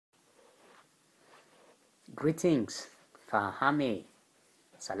Greetings, Fahami,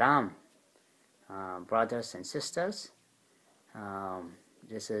 Salam, brothers and sisters.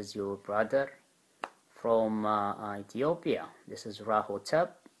 This is your brother from Ethiopia. This is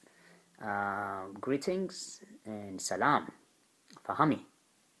Rahotep. Greetings and Salam, Fahami.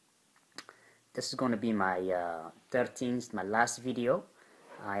 This is going to be my 13th, my last video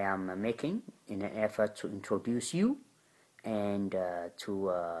I am making in an effort to introduce you and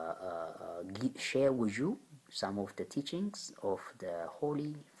to share with you some of the teachings of the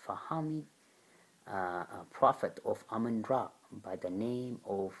Holy Fahami prophet of Amun-Ra by the name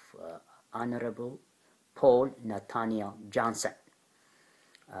of Honorable Paul Nathaniel Johnson.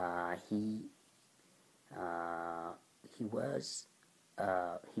 He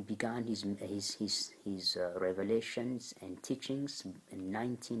began his revelations and teachings in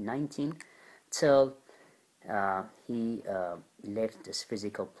 1919 till he left this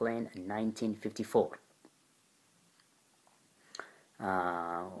physical plane in 1954.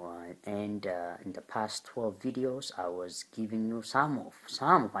 And in the past 12 videos, I was giving you some of.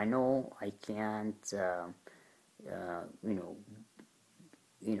 I know I can't,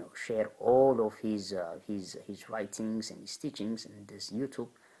 share all of his writings and his teachings in this YouTube.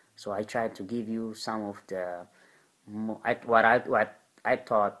 So I tried to give you some of the what I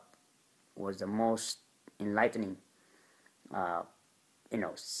thought was the most enlightening,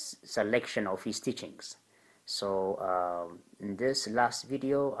 selection of his teachings. So in this last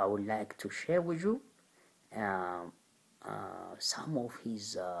video, I would like to share with you some of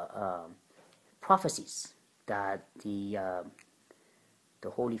his prophecies that the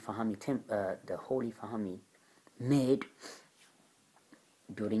Holy Fahami made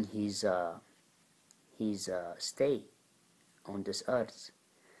during his stay on this earth.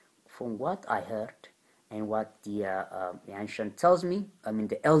 From what I heard and what the ancient tells me,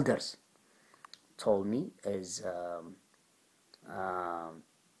 the elders told me, is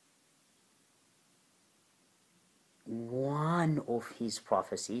one of his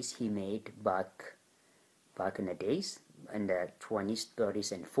prophecies he made back in the days, in the 20s,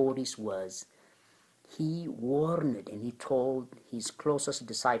 30s, and 40s, was he warned and he told his closest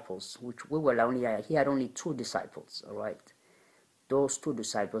disciples, which he had only 2 disciples, all right? Those 2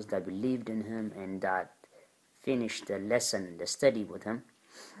 disciples that believed in him and that finished the lesson, the study with him.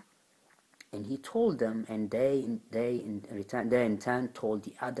 And he told them, and they in turn told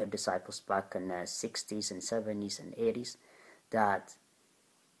the other disciples back in the 60s and 70s and 80s that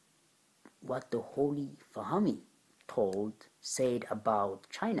what the Holy Fahami said about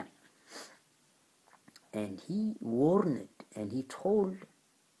China. And he warned and he told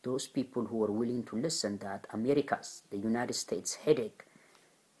those people who were willing to listen that the United States headache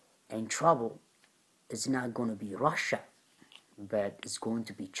and trouble is not going to be Russia, but it's going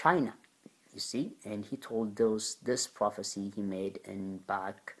to be China. You see, and he told this prophecy he made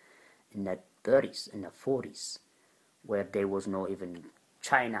back in the 30s, in the 40s, where there was no even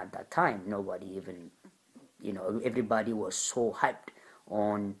China at that time. Nobody even, everybody was so hyped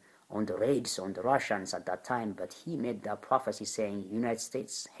on the raids on the Russians at that time. But he made that prophecy saying United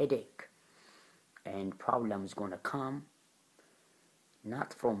States headache and problems gonna come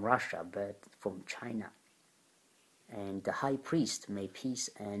not from Russia but from China. And the high priest, may peace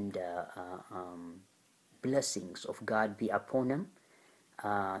and blessings of God be upon him,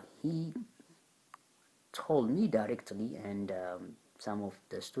 he told me directly and some of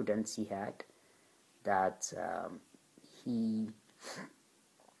the students he had that he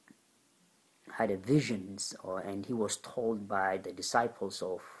had a visions, and he was told by the disciples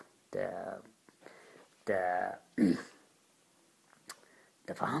of the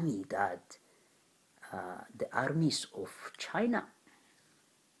Fahmi that the armies of China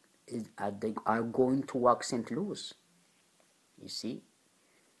are going to walk St. Louis. You see,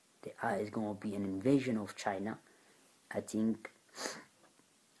 there is going to be an invasion of China. I think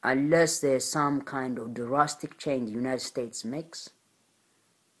unless there's some kind of drastic change the United States makes,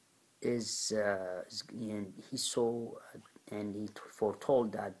 he saw and he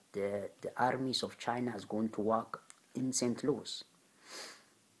foretold that the armies of China is going to walk in St. Louis.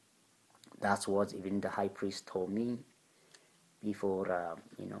 That's what even the high priest told me before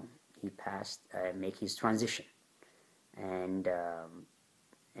he passed, make his transition, and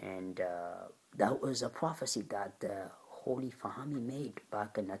that was a prophecy that the Holy Fahami made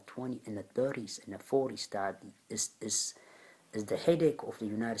back in the 30s and the 40s, that is the headache of the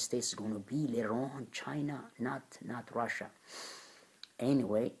United States is going to be later on China, not Russia.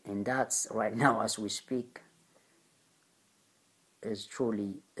 Anyway, and that's right now as we speak is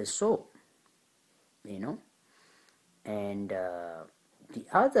so. And the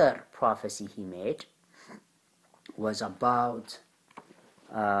other prophecy he made was about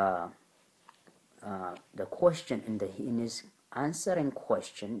the question in his answering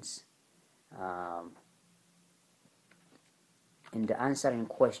questions. In the answering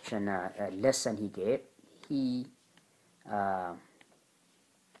question lesson he gave, he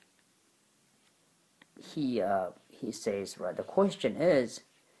says, right, the question is,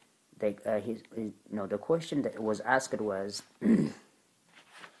 the question that was asked was,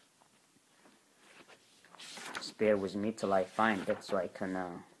 just bear with me till I find it so I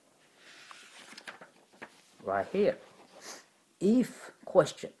can, right here. If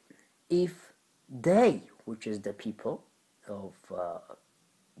they, which is the people of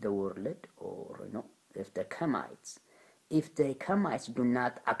the world, or if the Kemites, do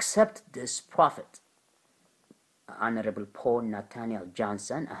not accept this prophet, Honorable Paul Nathaniel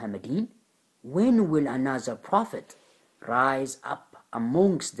Johnson Ahmadine, when will another prophet rise up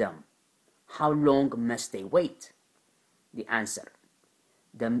amongst them? How long must they wait? The answer: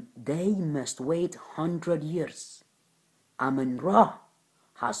 they must wait 100 years. Amun-Ra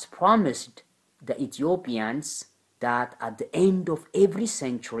has promised the Ethiopians that at the end of every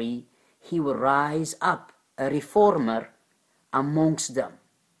century he will rise up a reformer amongst them.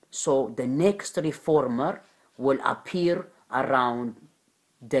 So the next reformer will appear around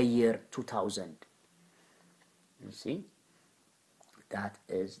the year 2000. You see, that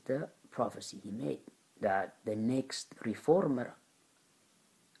is the prophecy he made, that the next reformer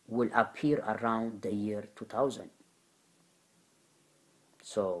will appear around the year 2000.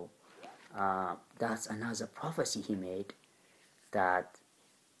 So that's another prophecy he made, that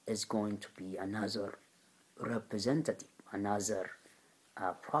is going to be another representative, another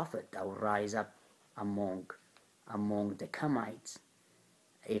prophet that will rise up among the Kemites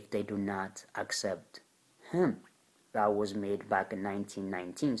if they do not accept him. That was made back in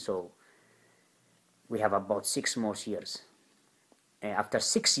 1919. So we have about 6 more years. After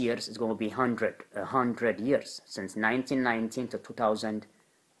 6 years, it's going to be 100 years, since 1919 to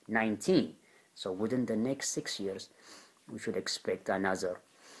 2019. So within the next 6 years, we should expect another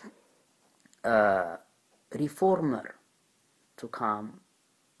reformer to come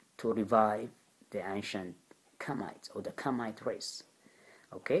to revive the ancient Kemites, or the Kemite race.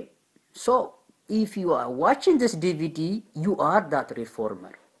 Okay, so if you are watching this DVD, you are that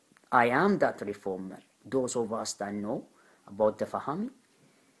reformer. I am that reformer. Those of us that know about the Fahami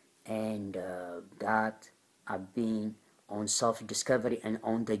and that have been on self-discovery and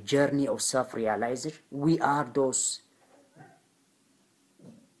on the journey of self-realization, we are those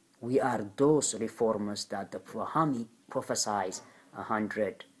reformers that the Fahami prophesied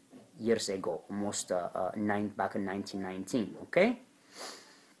 100 years ago, almost back in 1919. Okay.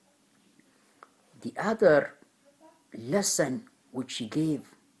 The other lesson which he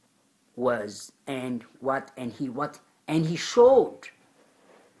gave was, and he showed,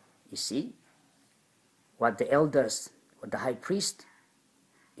 you see, what the elders, what the high priest,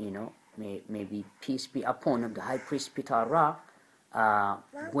 maybe peace be upon him, the high priest Peter Ra,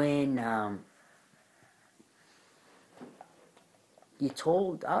 when he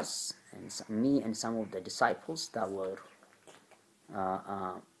told us, and me and some of the disciples that were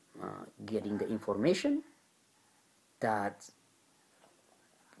getting the information, that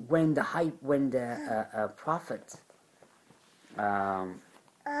when the prophet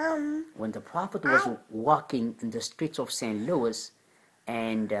was walking in the streets of St. Louis,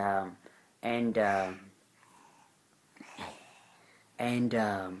 and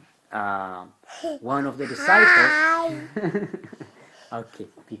one of the disciples okay,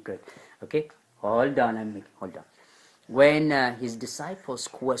 be good. Okay, hold on. When his disciples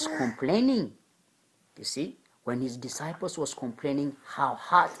was complaining, you see, when his disciples was complaining how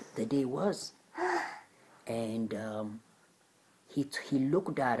hot the day was, and he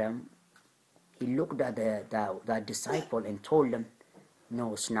looked at him, he looked at that disciple and told him,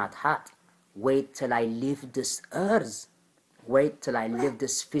 no, it's not hot. Wait till I leave this earth. Wait till I leave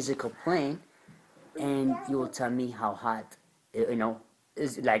this physical plane, and you will tell me how hot.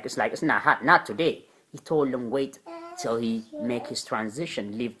 It's not hot, not today. He told him, wait till he make his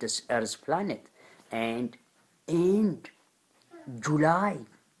transition, leave this Earth's planet, and in July,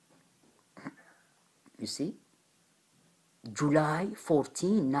 you see, July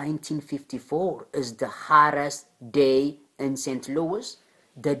 14, 1954 is the hottest day in St. Louis,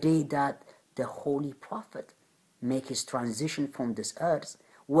 the day that the Holy Prophet make his transition from this earth,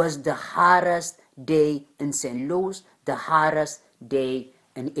 was the hottest day in St. Louis, the hottest day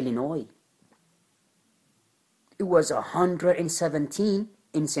in Illinois. It was 117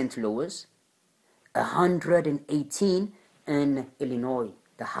 in St. Louis, 118 in Illinois.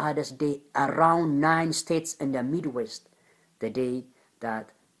 the hardest day around 9 states in the Midwest, the day that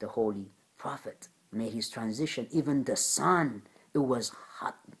the Holy Prophet made his transition. Even the sun, it was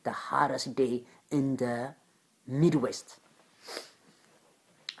hot, the hottest day in the Midwest.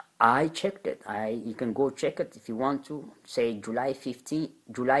 I checked it. You can go check it if you want to. Say July 14,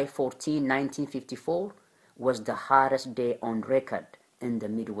 1954 was the hottest day on record in the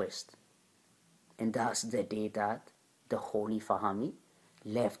Midwest. And that's the day that the Holy Fahmi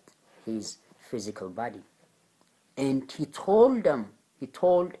left his physical body. And he told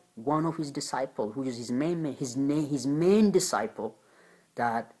one of his disciples, who is his main disciple,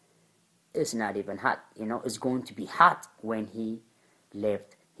 that it's not even hot. It's going to be hot when he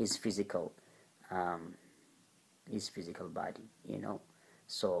left his physical body.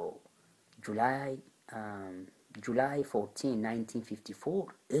 So July 14,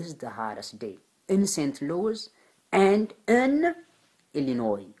 1954 is the hottest day in St. Louis, and in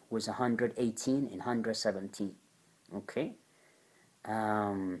Illinois was 118 and 117. Okay.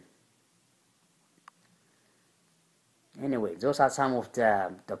 Anyway, those are some of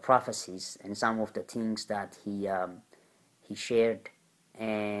the prophecies and some of the things that he shared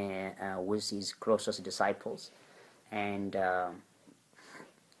with his closest disciples, and that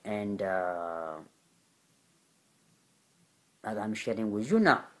I'm sharing with you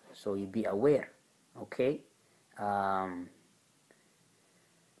now, so you be aware. Okay.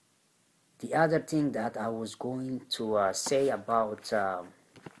 The other thing that I was going to say about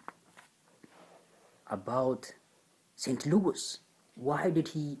St. Louis, why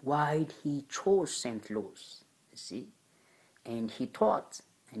he chose St. Louis, you see, and he told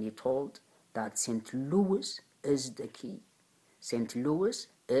that St. Louis is the key. St. Louis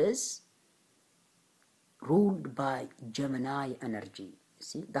is ruled by Gemini energy. You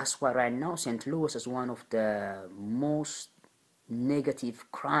see, that's why right now St. Louis is one of the most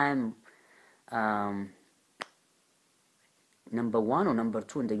negative crime, number one or number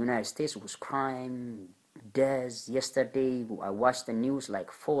two in the United States was crime, deaths. Yesterday I watched the news,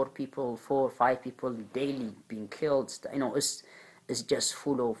 like 4 or 5 people daily being killed. It's just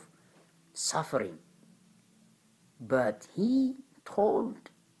full of suffering. But he told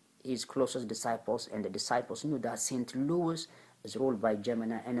his closest disciples, and the disciples knew that St. Louis is ruled by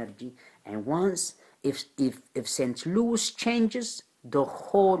Gemini energy, and once if St. Louis changes, the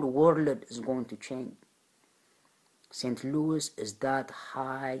whole world is going to change. St. Louis is that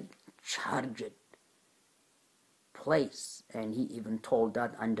high charged place, and he even told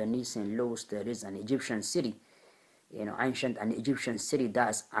that underneath St. Louis there is an Egyptian city, ancient an Egyptian city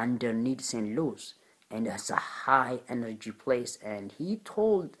that's underneath St. Louis, and it's a high energy place. And he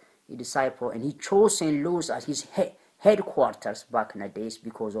told his disciple, and he chose St. Louis as his headquarters back in the days,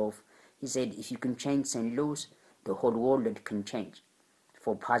 because of, he said, if you can change St. Louis, the whole world can change,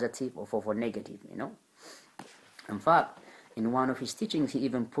 for positive or for negative. In fact, in one of his teachings, he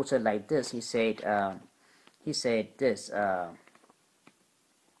even put it like this. He said this.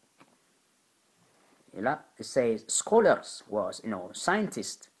 It says scholars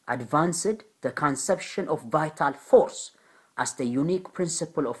scientists advanced the conception of vital force as the unique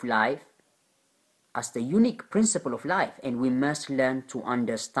principle of life, and we must learn to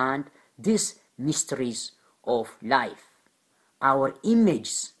understand these mysteries of life. Our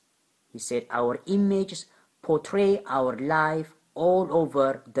images, he said, our images portray our life all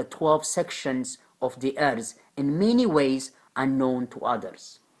over the 12 sections of the earth in many ways unknown to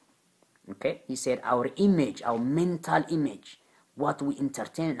others. Okay, he said our image, our mental image, what we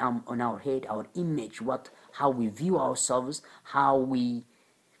entertain on our head, our image, how we view ourselves, how we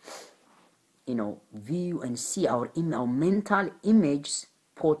view and see our mental images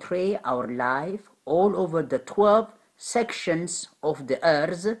portray our life all over the 12 sections of the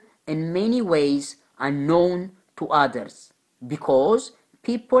earth in many ways unknown to others, because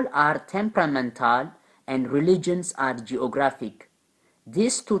people are temperamental and religions are geographic.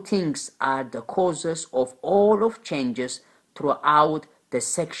 These two things are the causes of all of changes throughout the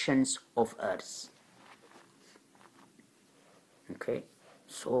sections of earth. Okay,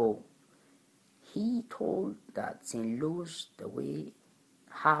 so he told that St. Louis,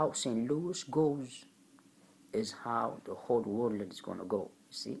 how St. Louis goes is how the whole world is going to go. You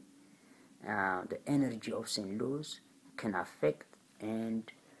see, the energy of St. Louis can affect and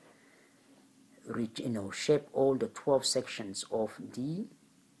shape all the 12 sections of the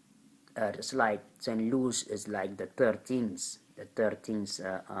earth. It's like St. Louis is like the 13th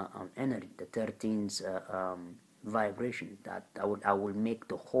energy, the 13th vibration that I will make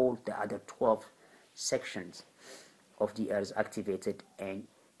the other 12 sections of the earth activated and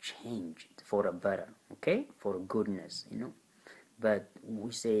changed for a better, okay, for goodness, but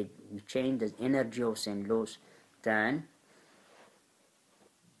we said we change the energy of St. Louis, then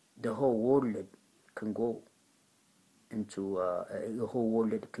the whole world can go into the whole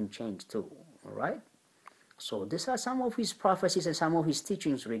world can change too. All right. So these are some of his prophecies and some of his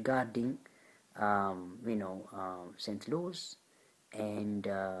teachings regarding, St. Louis, and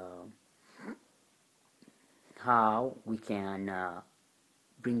how we can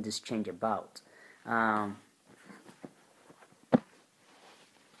bring this change about. And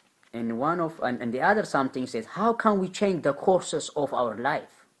the other something says, how can we change the courses of our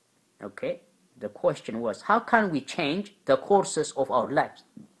life? Okay, the question was, how can we change the courses of our lives?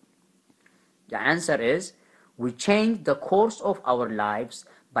 The answer is, we change the course of our lives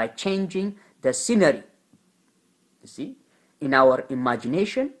by changing the scenery, you see, in our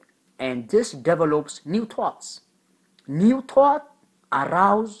imagination, and this develops new thoughts. New thought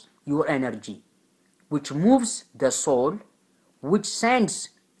arouse your energy, which moves the soul, which sends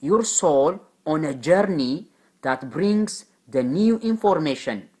your soul on a journey that brings the new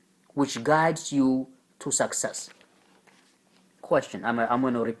information, which guides you to success. Question, I'm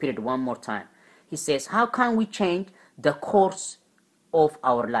going to repeat it one more time. He says, how can we change the course of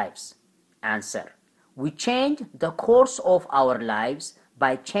our lives? Answer, we change the course of our lives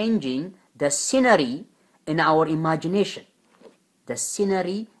by changing the scenery in our imagination. The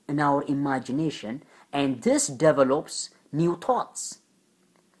scenery in our imagination, and this develops new thoughts.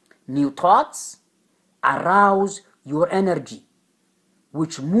 New thoughts arouse your energy,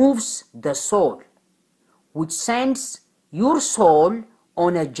 which moves the soul, which sends your soul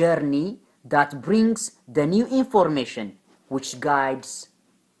on a journey that brings the new information, which guides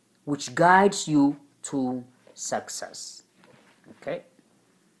you to success. Okay.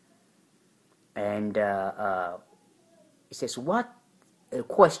 And it says, what a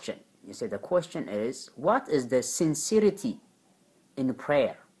question. You say the question is, what is the sincerity in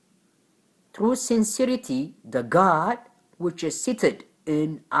prayer? Through sincerity, the God which is seated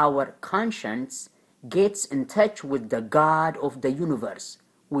in our conscience gets in touch with the God of the universe,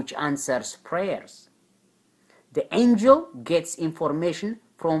 which answers prayers. The angel gets information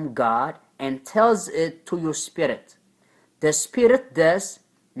from God and tells it to your spirit. The spirit thus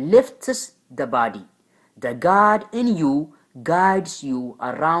lifts the body. The God in you guides you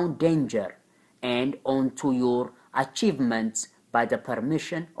around danger and onto your achievements by the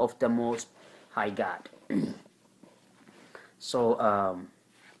permission of the Most High God. So,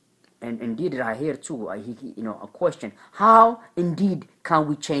 and indeed right here too, a question, how indeed can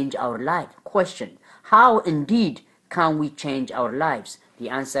we change our life? Question, how indeed can we change our lives? The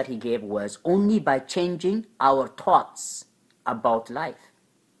answer he gave was, only by changing our thoughts about life.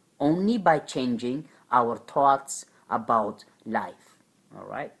 Only by changing our thoughts about life. All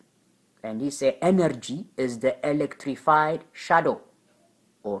right. And he said, energy is the electrified shadow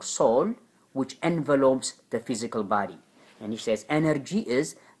or soul which envelopes the physical body. And he says, energy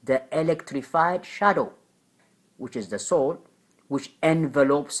is the electrified shadow, which is the soul, which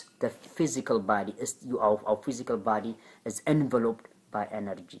envelopes the physical body. Our physical body is enveloped by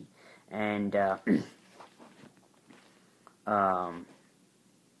energy. And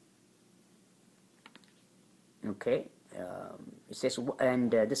okay, it says,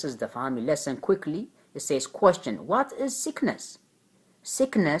 and this is the family lesson quickly. It says, question, what is sickness?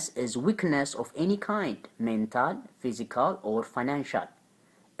 Sickness is weakness of any kind, mental, physical, or financial.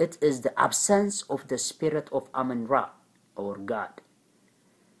 It is the absence of the spirit of Amun-Ra, or God.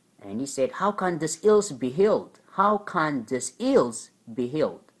 And he said, how can this ills be healed? How can this ills be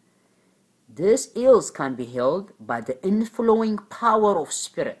healed? This ills can be healed by the inflowing power of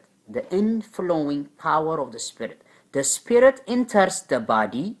spirit. The inflowing power of the spirit. The spirit enters the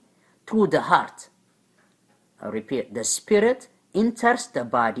body through the heart. I repeat, the spirit enters the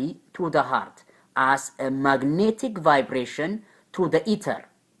body through the heart as a magnetic vibration through the ether,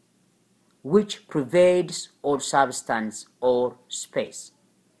 which pervades all substance or space.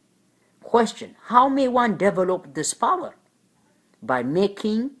 Question, how may one develop this power? By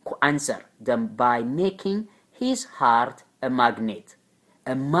making his heart a magnet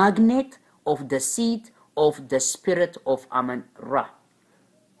of the seed of the spirit of Amun-Ra.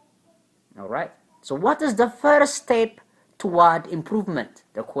 All right. So what is the first step toward improvement?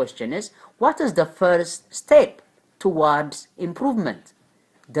 The question is, what is the first step towards improvement?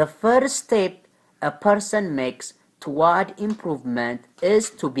 The first step a person makes toward improvement is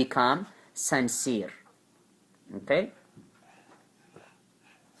to become sincere. Okay?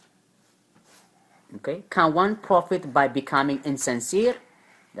 Okay? Can one profit by becoming insincere?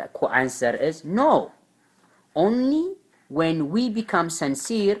 The answer is no. Only when we become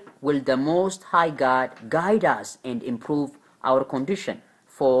sincere will the Most High God guide us and improve our condition,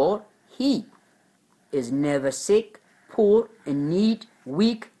 for he is never sick, poor, in need,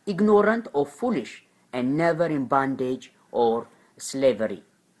 weak, ignorant, or foolish, and never in bondage or slavery.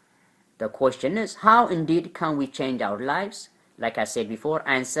 The question is, how indeed can we change our lives? Like I said before,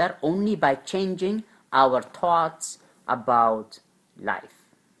 answer, only by changing our thoughts about life.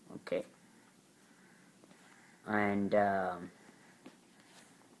 Okay. And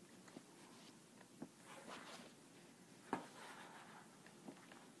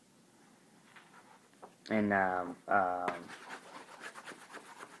and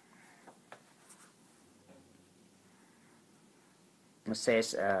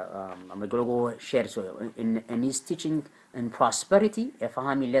says, I'm going to go share. So in his teaching in prosperity, a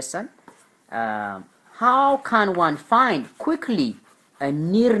Fahami lesson, how can one find quickly a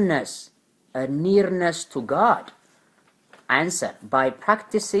nearness to God? Answer, by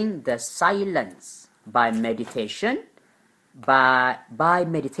practicing the silence, by meditation, by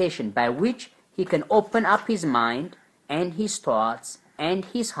meditation, by which he can open up his mind and his thoughts and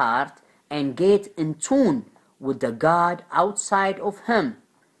his heart and get in tune with the God outside of him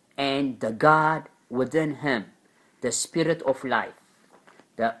and the God within him, the spirit of life.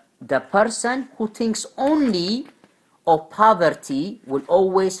 The person who thinks only of poverty will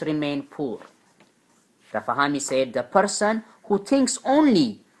always remain poor. The Fahami said, the person who thinks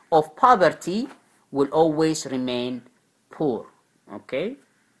only of poverty will always remain poor. Okay.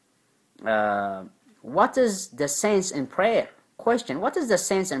 What is the sense in prayer? Question, what is the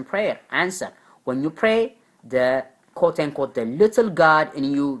sense in prayer? Answer, when you pray, the quote-unquote the little God in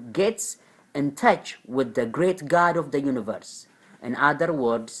you gets in touch with the great God of the universe. In other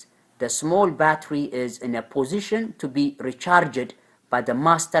words, the small battery is in a position to be recharged by the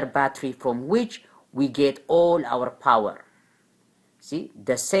master battery from which we get all our power. See,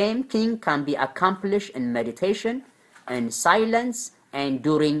 the same thing can be accomplished in meditation, in silence, and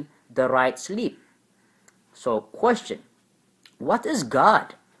during the right sleep. So, question, what is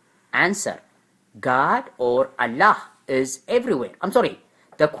God? Answer, God or Allah is everywhere. I'm sorry,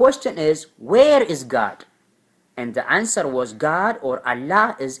 the question is, where is God? And the answer was, God or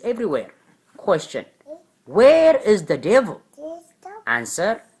Allah is everywhere. Question, where is the devil?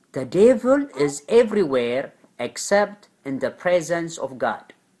 Answer, the devil is everywhere except in the presence of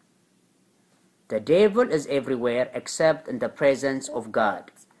God. The devil is everywhere except in the presence of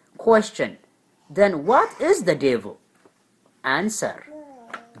God. Question, then what is the devil? Answer,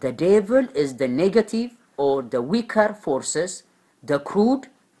 the devil is the negative or the weaker forces, the crude,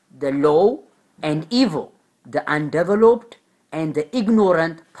 the low and evil, the undeveloped and the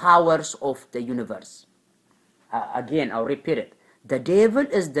ignorant powers of the universe. Again, I'll repeat it. The devil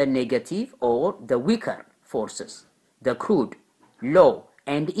is the negative or the weaker forces, the crude, low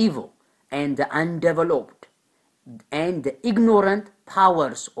and evil, and the undeveloped and the ignorant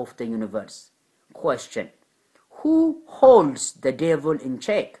powers of the universe. Question, who holds the devil in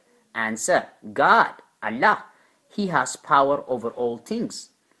check? Answer, God, Allah. He has power over all things.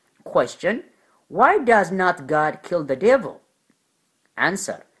 Question, why does not God kill the devil?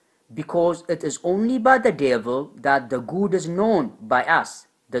 Answer, because it is only by the devil that the good is known by us.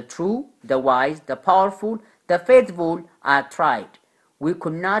 The true, the wise, the powerful, the faithful are tried. We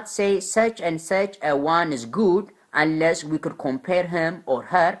could not say such and such a one is good unless we could compare him or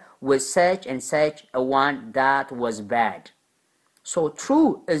her with such and such a one that was bad. So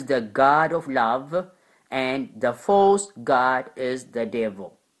true is the God of love, and the false God is the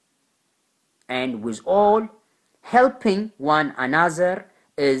devil. And with all, helping one another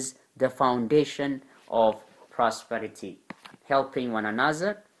is the foundation of prosperity. Helping one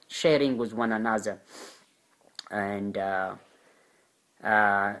another, sharing with one another. And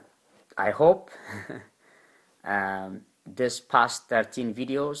I hope this past 13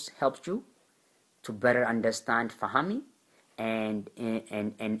 videos helped you to better understand Fahami and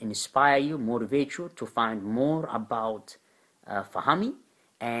inspire you, motivate you to find more about Fahami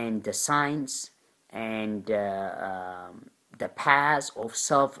and the science and the path of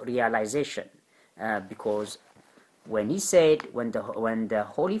self-realization. Because when he said, when the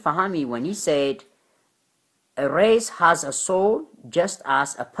Holy Fahami, when he said, a race has a soul just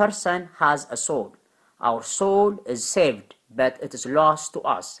as a person has a soul. Our soul is saved, but it is lost to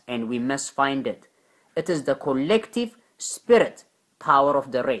us, and we must find it. It is the collective spirit power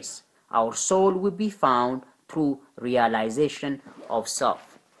of the race. Our soul will be found through realization of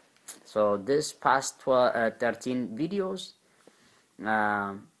self. So this past 13 videos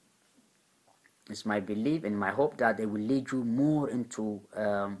is my belief and my hope that they will lead you more into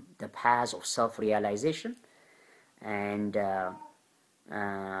the path of self-realization and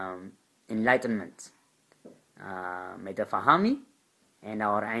enlightenment. May the Fahami and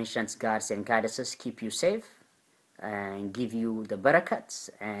our ancient gods and goddesses keep you safe and give you the barakats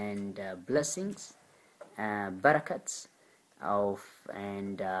and blessings, barakats of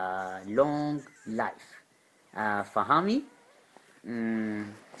and long life. Fahami,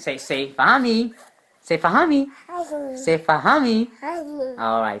 say Fahami, say Fahami, say Fahami.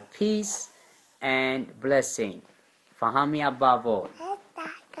 All right, peace and blessing. Fahami above all.